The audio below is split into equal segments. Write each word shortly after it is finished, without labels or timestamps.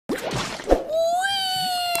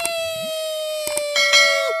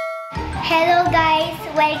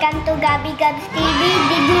welcome to Gabby Gab TV.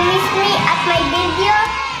 Did you miss me at my video?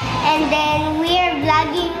 And then we're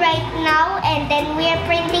vlogging right now, and then we're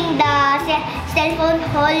printing the cell phone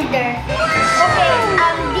holder. Okay,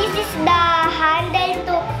 this is the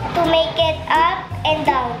handle to make it up and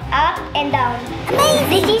down, up and down.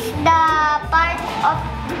 This is the part of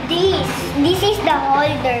this. This is the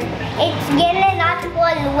holder. It's gonna not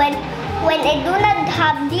fall when I do not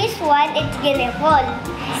have this one. It's gonna fall.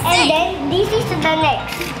 And then this is the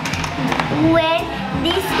next. When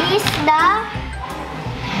this is the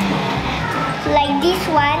like this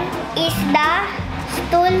one is the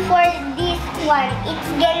stool for this one. It's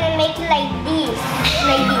gonna make like this,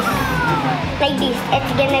 like this, like this.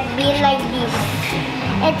 It's gonna be like this.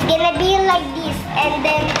 It's gonna be like this. And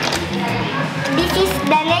then this is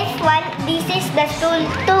the next one. This is the stool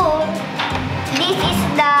too. This is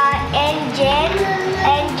the engine.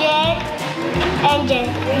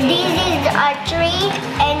 This is a tree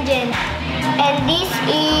engine. And this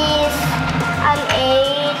is a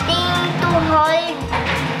thing to hold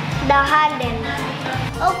the handle.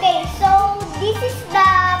 Okay, so this is the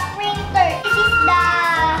printer. This is the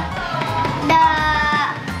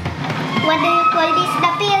what do you call this?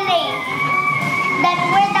 The peeling. That's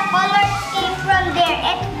where the colors came from there.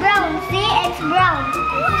 It's brown. See? It's brown.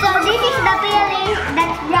 So this is the peeling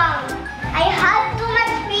that's brown. I have too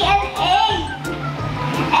much PLA.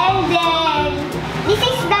 And then this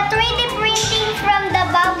is the 3D printing from the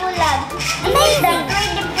Bubble Lab. This is the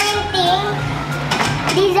 3D printing.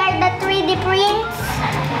 These are the 3D prints.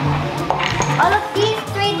 All of these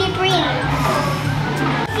 3D prints.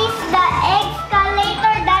 This is the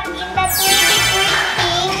escalator that's in the 3D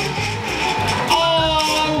printing.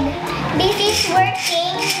 And this is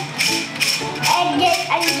working. And just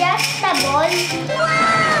adjustable.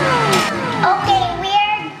 Wow! Okay,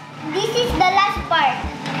 this is the last part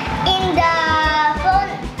in the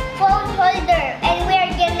phone holder, and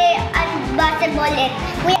we're gonna unboxable it.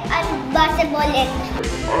 We unboxable it.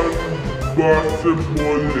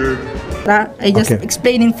 I just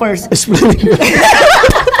explaining first. This is what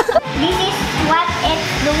it's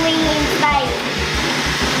doing inside.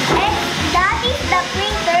 And that is the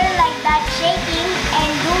printer like that shaking and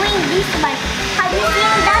doing this one. Have you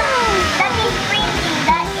seen that? That is printing.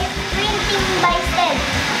 That is printing by itself.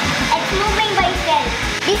 It's moving by itself.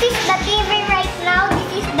 This is the TV right now.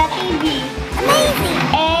 This is the TV. Amazing.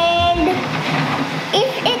 And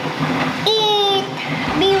if it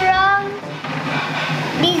be wrong,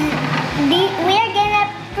 we are gonna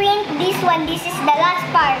print this one. This is the last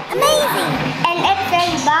part. Amazing. And it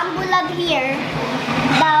says Bamboo Lab here.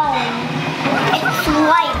 Down. It's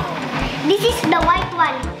white. This is the white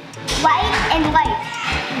one. White and white.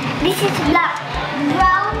 This is black,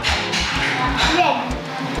 brown, red.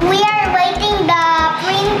 We are waiting the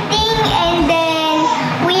printing, and then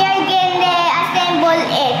we are gonna assemble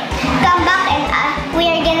it. Come back and we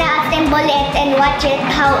are gonna assemble it and watch it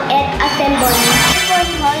how it assembles. The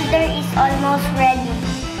phone holder is almost ready.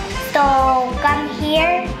 So come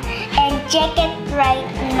here and check it right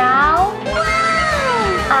now.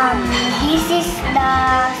 Wow! This is the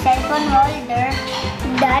cell phone holder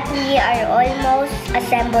that we are almost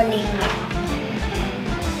assembling.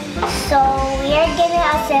 So we are gonna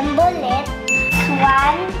assemble it. This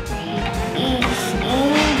one is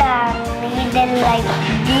in the middle like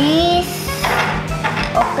this.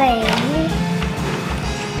 Okay.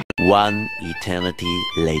 One eternity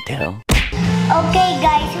later. Okay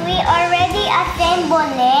guys, we already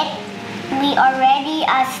assembled it. We already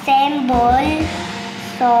assembled.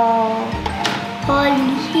 So hold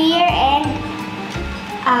here and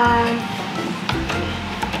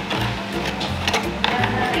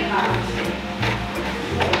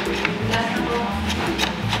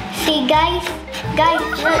see guys,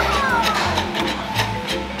 look.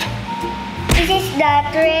 This is the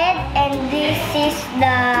thread, and this is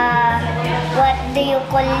the, what do you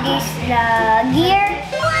call this, the gear.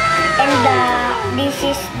 And this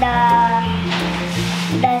is the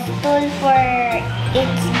stool for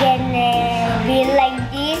it's gonna be like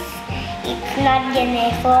this. It's not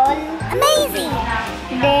gonna fall. Amazing.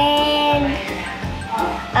 Then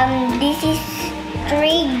this is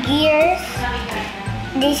 3 gears.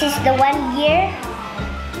 This is the 1 gear,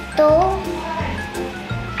 2,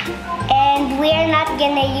 and we are not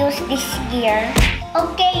gonna use this gear.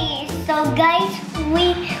 Okay, so guys,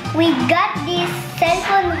 we got this cell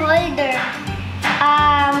phone holder.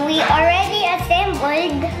 We already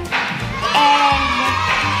assembled, and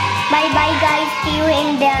bye bye guys, see you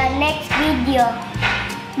in the next video.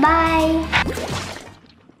 Bye.